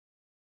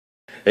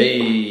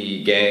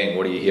Hey gang,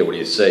 what do you hear? What do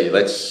you say?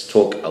 Let's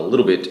talk a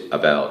little bit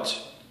about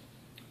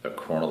a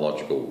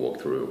chronological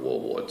walkthrough of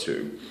World War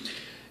II.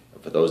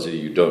 For those of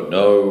you who don't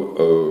know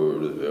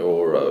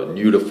or are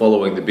new to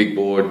following the big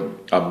board,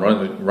 I'm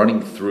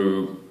running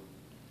through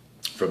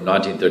from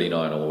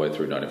 1939 all the way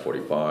through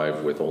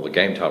 1945 with all the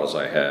game titles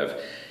I have,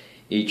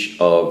 each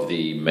of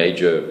the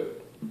major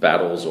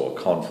battles or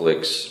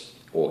conflicts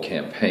or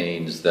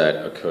campaigns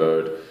that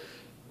occurred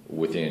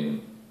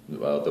within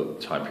the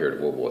time period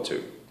of World War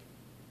II.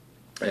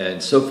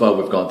 And so far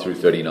we've gone through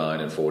 39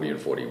 and 40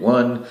 and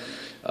 41.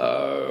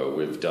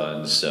 We've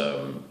done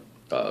some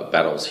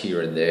battles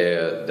here and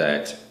there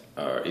that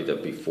are either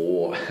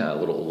before, a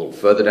little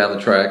further down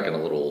the track and a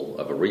little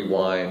of a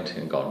rewind,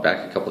 and gone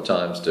back a couple of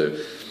times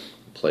to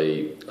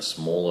play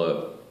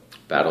smaller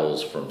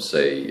battles from,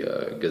 say,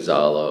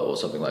 Gazala or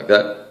something like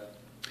that.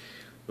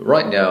 But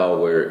right now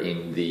we're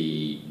in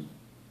the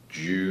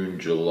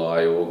June,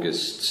 July,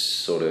 August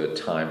sort of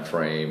time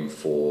frame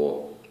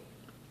for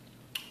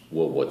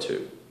World War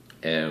II,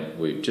 and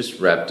we've just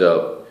wrapped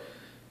up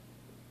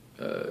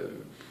a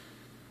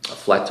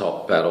flat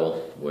top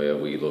battle where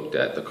we looked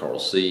at the Coral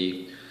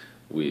Sea.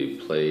 We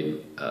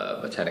played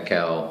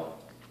Matanicow,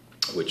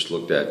 which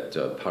looked at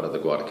part of the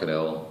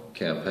Guadalcanal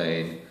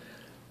campaign,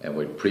 and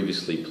we'd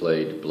previously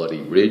played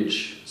Bloody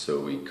Ridge, so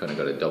we kind of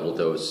got a double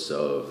dose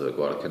of the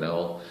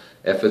Guadalcanal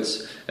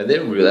efforts. And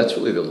then that's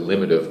really the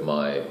limit of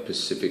my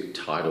Pacific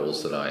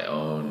titles that I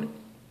own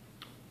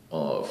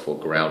for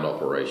ground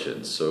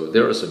operations. So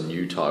there are some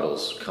new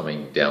titles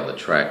coming down the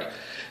track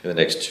in the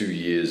next 2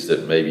 years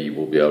that maybe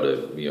we'll be able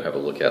to have a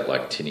look at,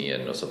 like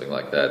Tinian or something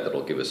like that,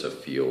 that'll give us a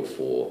feel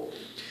for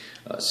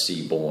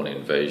seaborne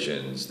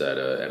invasions that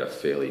are at a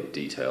fairly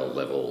detailed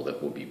level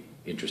that will be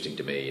interesting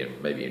to me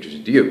and maybe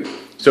interesting to you.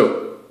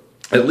 So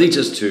it leads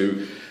us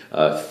to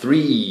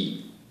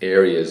 3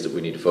 areas that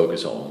we need to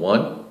focus on.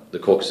 One, the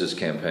Caucasus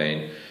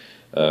campaign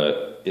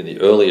in the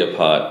earlier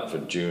part for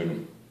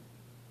June.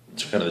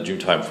 It's kind of the June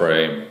time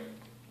frame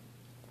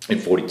in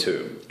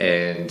 42,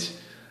 and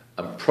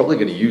I'm probably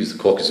going to use the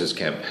Caucasus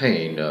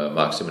campaign,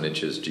 Mark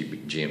Simonich's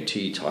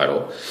GMT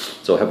title,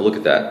 so I'll have a look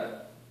at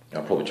that.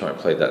 I'll probably try and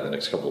play that in the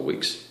next couple of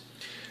weeks.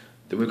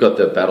 Then we've got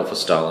the Battle for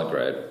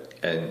Stalingrad,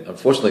 and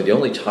unfortunately the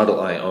only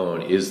title I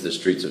own is the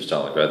Streets of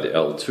Stalingrad, the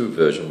L2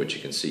 version, which you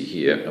can see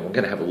here, and we're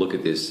going to have a look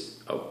at this.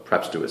 I'll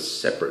perhaps do a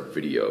separate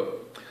video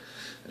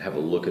and have a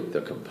look at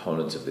the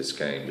components of this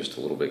game just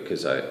a little bit,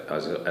 because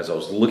as I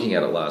was looking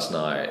at it last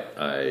night,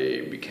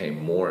 I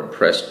became more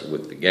impressed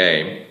with the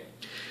game,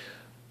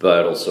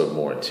 but also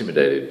more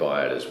intimidated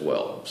by it as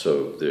well.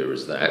 So there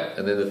is that.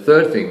 And then the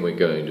third thing we're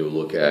going to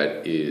look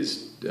at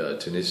is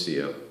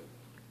Tunisia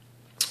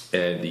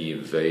and the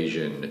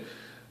invasion,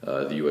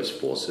 the US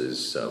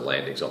forces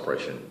landings,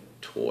 Operation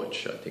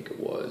Torch, I think it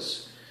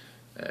was.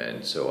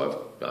 And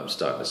so I'm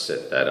starting to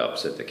set that up,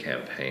 set the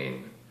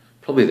campaign.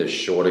 Probably the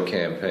shorter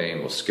campaign.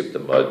 We'll skip the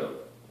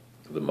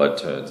mud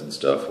turns and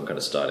stuff. We're going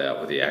to start out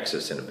with the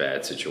Axis in a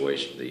bad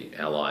situation, the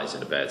Allies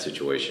in a bad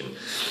situation,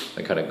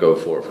 and kind of go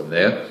for it from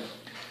there.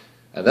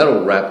 And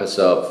that'll wrap us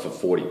up for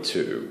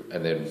 42.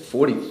 And then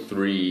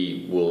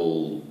 43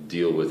 we'll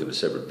deal with in a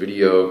separate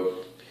video.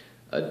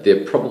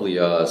 There probably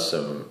are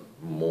some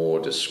more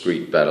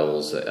discrete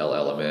battles, El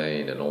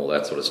Alamein and all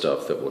that sort of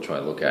stuff, that we'll try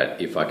and look at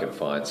if I can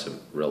find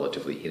some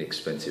relatively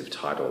inexpensive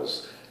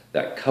titles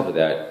that cover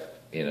that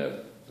in a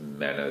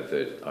manner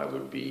that I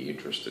would be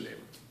interested in.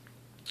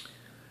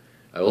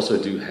 I also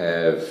do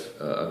have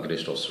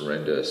Unconditional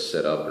Surrender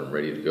set up and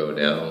ready to go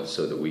now,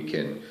 so that we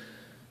can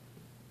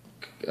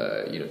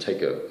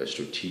take a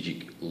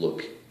strategic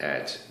look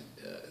at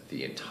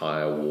the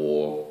entire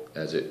war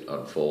as it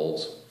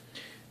unfolds.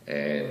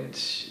 And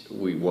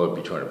we won't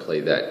be trying to play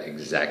that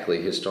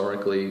exactly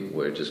historically.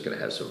 We're just going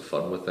to have some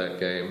fun with that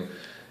game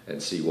and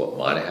see what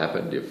might have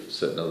happened if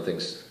certain other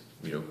things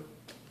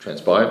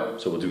transpired.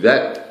 So we'll do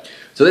that.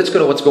 So that's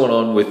kind of what's going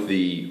on with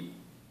the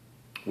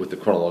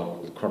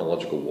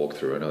chronological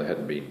walkthrough. I know there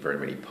hadn't been very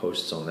many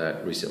posts on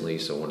that recently,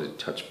 so I wanted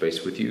to touch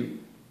base with you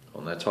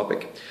on that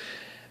topic.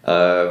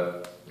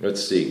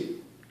 Let's see.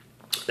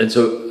 And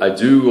so I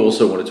do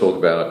also want to talk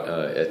about,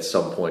 at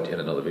some point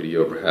in another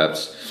video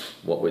perhaps,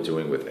 what we're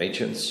doing with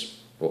Ancients,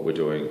 what we're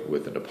doing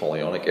with the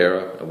Napoleonic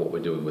era, and what we're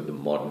doing with the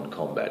modern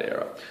combat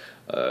era.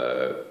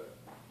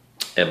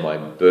 And my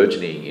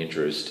burgeoning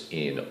interest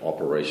in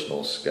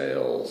operational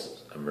scales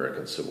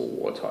American Civil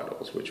War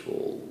titles, which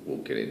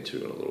we'll get into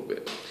in a little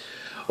bit.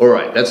 All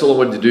right, that's all I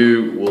wanted to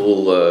do.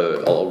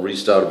 I'll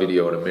restart a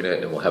video in a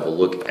minute, and we'll have a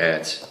look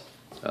at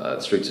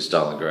the Streets of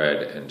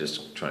Stalingrad and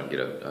just try and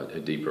get a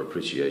deeper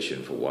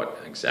appreciation for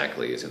what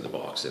exactly is in the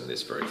box in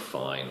this very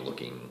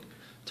fine-looking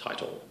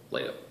title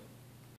later.